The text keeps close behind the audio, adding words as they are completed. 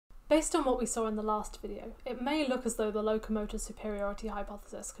Based on what we saw in the last video, it may look as though the locomotor superiority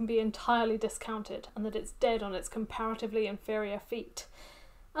hypothesis can be entirely discounted and that it's dead on its comparatively inferior feet.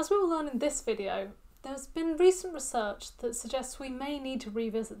 As we will learn in this video, there's been recent research that suggests we may need to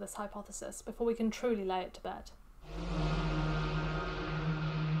revisit this hypothesis before we can truly lay it to bed.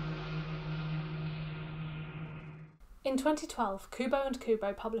 In 2012, Kubo and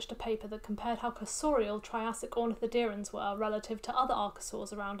Kubo published a paper that compared how cursorial Triassic ornithoderans were relative to other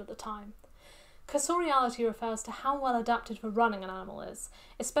archosaurs around at the time. Cursoriality refers to how well adapted for running an animal is,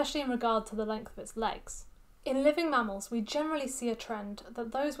 especially in regard to the length of its legs. In living mammals, we generally see a trend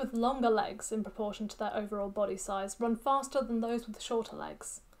that those with longer legs in proportion to their overall body size run faster than those with shorter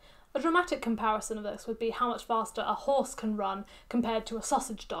legs. A dramatic comparison of this would be how much faster a horse can run compared to a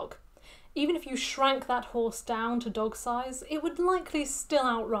sausage dog. Even if you shrank that horse down to dog size, it would likely still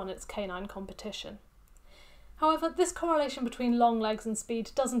outrun its canine competition. However, this correlation between long legs and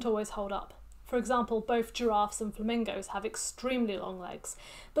speed doesn't always hold up. For example, both giraffes and flamingos have extremely long legs,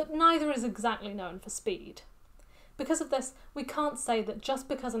 but neither is exactly known for speed. Because of this, we can't say that just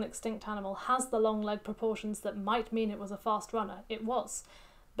because an extinct animal has the long leg proportions that might mean it was a fast runner, it was,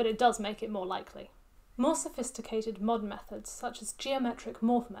 but it does make it more likely. More sophisticated modern methods, such as geometric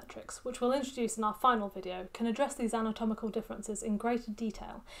morphometrics, which we'll introduce in our final video, can address these anatomical differences in greater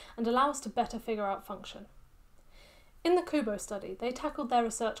detail and allow us to better figure out function. In the Kubo study, they tackled their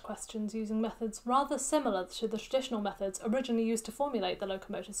research questions using methods rather similar to the traditional methods originally used to formulate the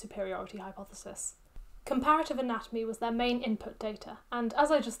locomotor superiority hypothesis. Comparative anatomy was their main input data, and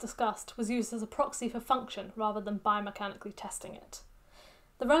as I just discussed, was used as a proxy for function rather than biomechanically testing it.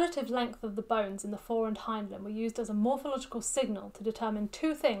 The relative length of the bones in the fore and hind limb were used as a morphological signal to determine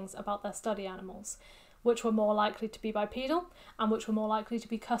two things about their study animals, which were more likely to be bipedal and which were more likely to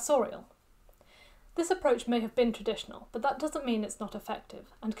be cursorial. This approach may have been traditional, but that doesn't mean it's not effective,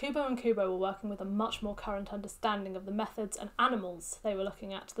 and Kubo and Kubo were working with a much more current understanding of the methods and animals they were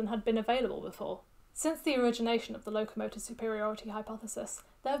looking at than had been available before. Since the origination of the locomotor superiority hypothesis,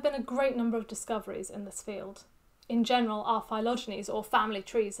 there have been a great number of discoveries in this field. In general, our phylogenies or family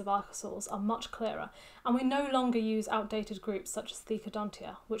trees of archosaurs are much clearer, and we no longer use outdated groups such as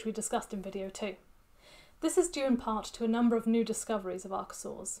Thecodontia, which we discussed in video 2. This is due in part to a number of new discoveries of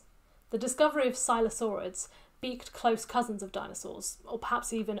archosaurs. The discovery of silosaurids, beaked close cousins of dinosaurs, or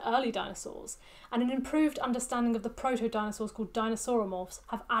perhaps even early dinosaurs, and an improved understanding of the proto-dinosaurs called dinosauromorphs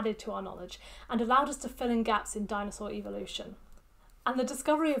have added to our knowledge and allowed us to fill in gaps in dinosaur evolution. And the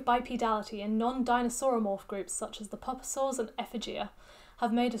discovery of bipedality in non-dinosauromorph groups such as the poposaurs and Ephygia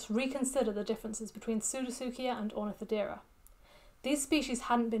have made us reconsider the differences between Pseudotsuchia and Ornithodera. These species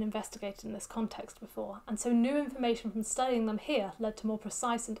hadn't been investigated in this context before, and so new information from studying them here led to more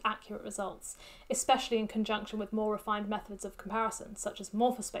precise and accurate results, especially in conjunction with more refined methods of comparison, such as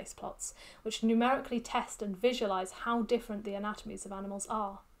morphospace plots, which numerically test and visualise how different the anatomies of animals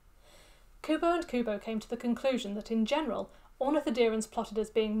are. Kubo and Kubo came to the conclusion that in general, ornithoderans plotted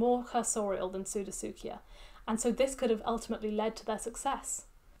as being more cursorial than Pseudotsuchia, and so this could have ultimately led to their success.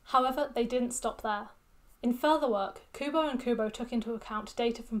 However, they didn't stop there. In further work, Kubo and Kubo took into account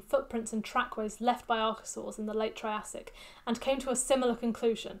data from footprints and trackways left by archosaurs in the late Triassic and came to a similar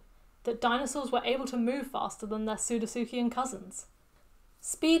conclusion, that dinosaurs were able to move faster than their Pseudotsuchian cousins.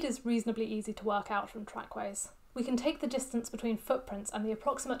 Speed is reasonably easy to work out from trackways. We can take the distance between footprints and the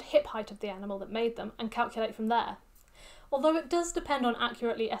approximate hip height of the animal that made them and calculate from there. Although it does depend on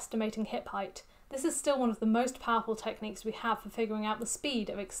accurately estimating hip height, this is still one of the most powerful techniques we have for figuring out the speed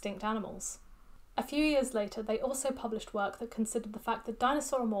of extinct animals. A few years later, they also published work that considered the fact that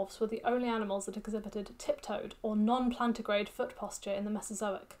dinosauromorphs were the only animals that exhibited tiptoed or non-plantigrade foot posture in the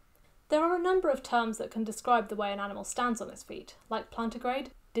Mesozoic. There are a number of terms that can describe the way an animal stands on its feet, like plantigrade,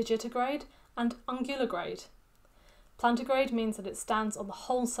 digitigrade, and unguligrade. Plantigrade means that it stands on the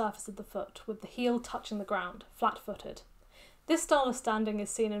whole surface of the foot, with the heel touching the ground, flat-footed. This style of standing is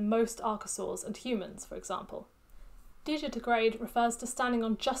seen in most archosaurs and humans, for example. Digitigrade refers to standing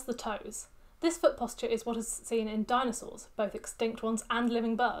on just the toes. This foot posture is what is seen in dinosaurs, both extinct ones and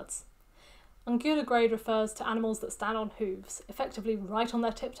living birds. Unguligrade refers to animals that stand on hooves, effectively right on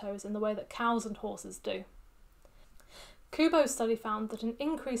their tiptoes in the way that cows and horses do. Kubo's study found that an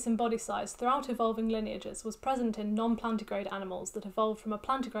increase in body size throughout evolving lineages was present in non-plantigrade animals that evolved from a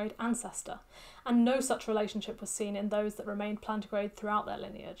plantigrade ancestor, and no such relationship was seen in those that remained plantigrade throughout their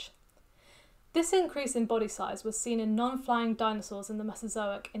lineage. This increase in body size was seen in non-flying dinosaurs in the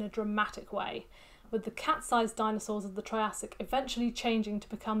Mesozoic in a dramatic way, with the cat-sized dinosaurs of the Triassic eventually changing to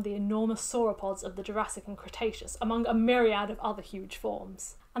become the enormous sauropods of the Jurassic and Cretaceous, among a myriad of other huge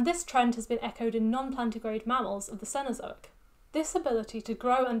forms. And this trend has been echoed in non-plantigrade mammals of the Cenozoic. This ability to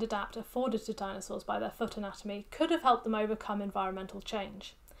grow and adapt afforded to dinosaurs by their foot anatomy could have helped them overcome environmental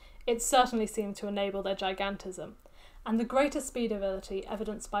change. It certainly seemed to enable their gigantism, and the greater speed ability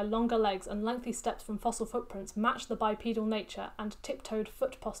evidenced by longer legs and lengthy steps from fossil footprints matched the bipedal nature and tiptoed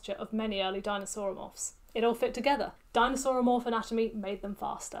foot posture of many early dinosauromorphs. It all fit together. Dinosauromorph anatomy made them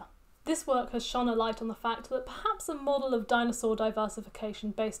faster. This work has shone a light on the fact that perhaps a model of dinosaur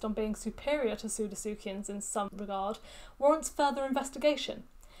diversification based on being superior to Pseudotsuchians in some regard warrants further investigation.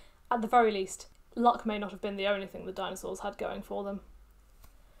 At the very least, luck may not have been the only thing the dinosaurs had going for them.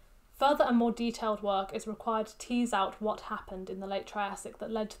 Further and more detailed work is required to tease out what happened in the late Triassic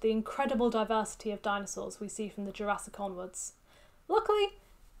that led to the incredible diversity of dinosaurs we see from the Jurassic onwards. Luckily,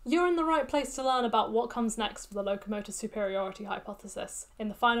 you're in the right place to learn about what comes next for the locomotor superiority hypothesis in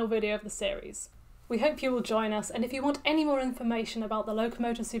the final video of the series. We hope you will join us, and if you want any more information about the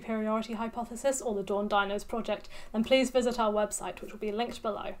locomotor superiority hypothesis or the DAWNDINOS project, then please visit our website, which will be linked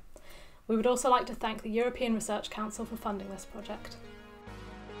below. We would also like to thank the European Research Council for funding this project.